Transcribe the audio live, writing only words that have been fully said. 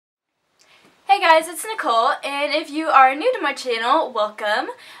guys, it's Nicole, and if you are new to my channel, welcome.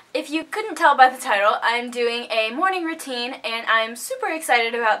 If you couldn't tell by the title, I'm doing a morning routine, and I'm super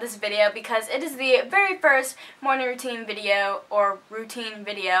excited about this video because it is the very first morning routine video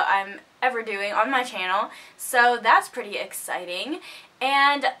I'm ever doing on my channel, so that's pretty exciting.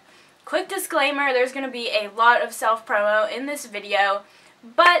 And quick disclaimer, there's going to be a lot of self-promo in this video.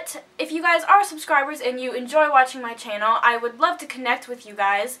 But if you guys are subscribers and you enjoy watching my channel, I would love to connect with you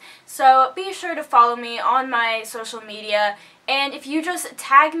guys. So be sure to follow me on my social media. And if you just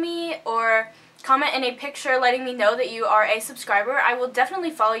tag me or comment in a picture letting me know that you are a subscriber, I will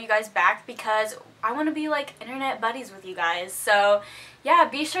definitely follow you guys back because I want to be like internet buddies with you guys. So yeah,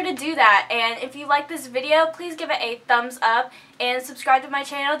 be sure to do that. And if you like this video, please give it a thumbs up and subscribe to my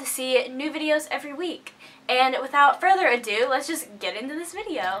channel to see new videos every week. And without further ado, let's just get into this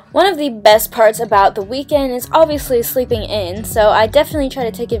video. One of the best parts about the weekend is obviously sleeping in, so I definitely try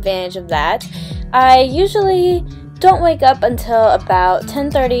to take advantage of that. I usually don't wake up until about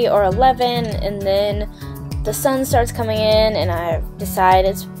 10:30 or 11, and then the sun starts coming in, and I decide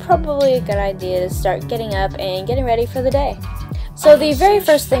it's probably a good idea to start getting up and getting ready for the day. So the very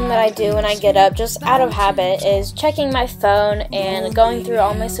first thing that I do when I get up, just out of habit, is checking my phone and going through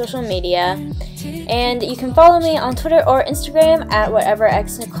all my social media. And you can follow me on Twitter or Instagram at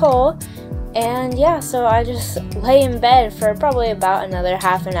whateverxnicole. And yeah, so I just lay in bed for probably about another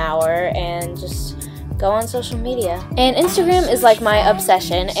half an hour and just go on social media. And Instagram is like my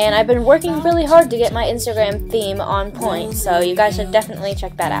obsession, and I've been working really hard to get my Instagram theme on point, so you guys should definitely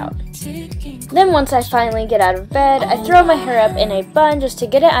check that out. Then once I finally get out of bed, I throw my hair up in a bun just to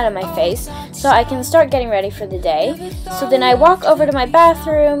get it out of my face so I can start getting ready for the day. So then I walk over to my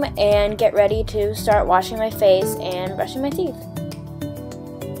bathroom and get ready to start washing my face and brushing my teeth.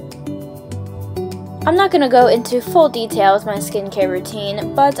 I'm not going to go into full detail with my skincare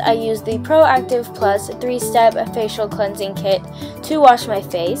routine, but I use the Proactive Plus 3-step facial cleansing kit to wash my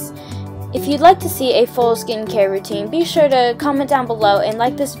face. If you'd like to see a full skincare routine, be sure to comment down below and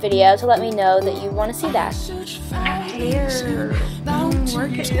like this video to let me know that you want to see that. Hair.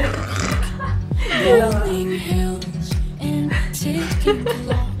 Work it.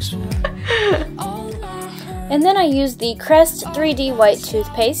 And then I use the Crest 3D White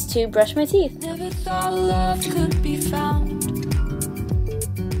toothpaste to brush my teeth.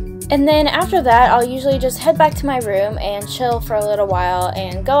 And then after that, I'll usually just head back to my room and chill for a little while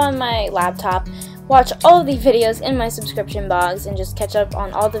and go on my laptop, watch all of the videos in my subscription box and just catch up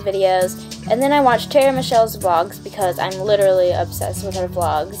on all the videos. And then I watch Tara Michelle's vlogs because I'm literally obsessed with her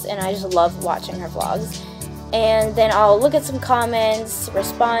vlogs and I just love watching her vlogs. And then I'll look at some comments,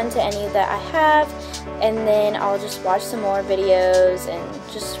 respond to any that I have, and then I'll just watch some more videos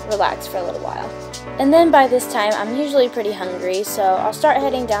and just relax for a little while. And then by this time, I'm usually pretty hungry, so I'll start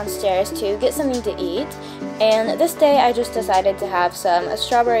heading downstairs to get something to eat. And this day, I just decided to have some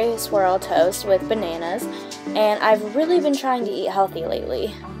strawberry swirl toast with bananas, and I've really been trying to eat healthy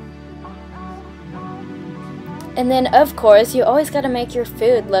lately. And then, of course, you always gotta make your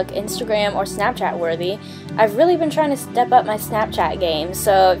food look Instagram or Snapchat worthy. I've really been trying to step up my Snapchat game,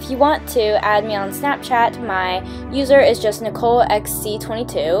 so if you want to add me on Snapchat, my user is just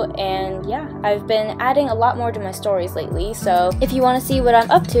NicoleXC22, and yeah, I've been adding a lot more to my stories lately, so if you want to see what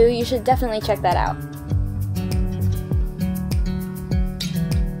I'm up to, you should definitely check that out.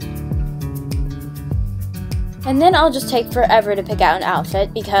 And then I'll just take forever to pick out an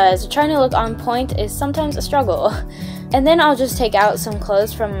outfit because trying to look on point is sometimes a struggle. And then I'll just take out some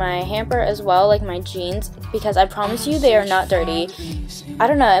clothes from my hamper as well, like my jeans, because I promise you they are not dirty. I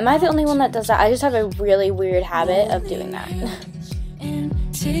don't know, am I the only one that does that? I just have a really weird habit of doing that.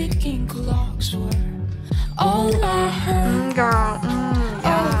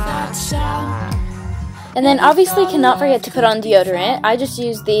 And then obviously cannot forget to put on deodorant. I just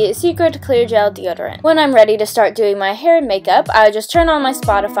use the Secret Clear Gel deodorant. When I'm ready to start doing my hair and makeup, I just turn on my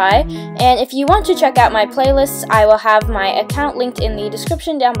Spotify, and if you want to check out my playlists, I will have my account linked in the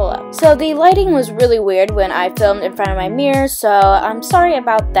description down below. So the lighting was really weird when I filmed in front of my mirror, so I'm sorry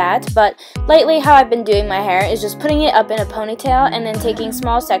about that, but lately how I've been doing my hair is just putting it up in a ponytail and then taking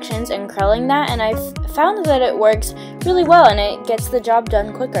small sections and curling that, and I've found that it works really well and it gets the job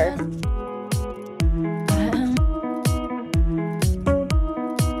done quicker.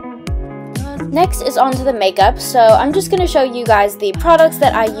 Next is on to the makeup, so I'm just going to show you guys the products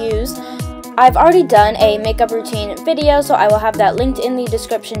that I use. I've already done a makeup routine video, so I will have that linked in the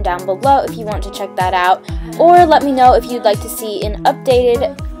description down below if you want to check that out. Or let me know if you'd like to see an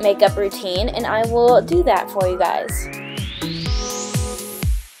updated makeup routine, and I will do that for you guys.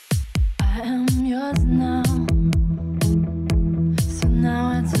 I am yours now, so now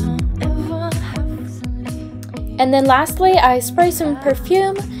I don't ever have And then lastly, I spray some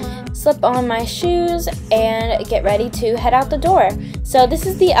perfume, slip on my shoes, and get ready to head out the door. So this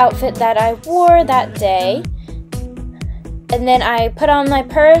is the outfit that I wore that day. And then I put on my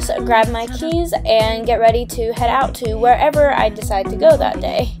purse, grab my keys, and get ready to head out to wherever I decide to go that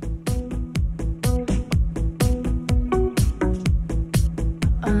day.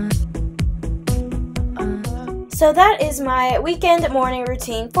 So that is my weekend morning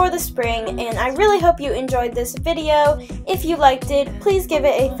routine for the spring, and I really hope you enjoyed this video. If you liked it, please give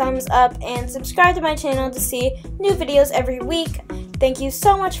it a thumbs up and subscribe to my channel to see new videos every week. Thank you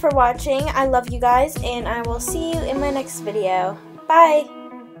so much for watching. I love you guys, and I will see you in my next video. Bye!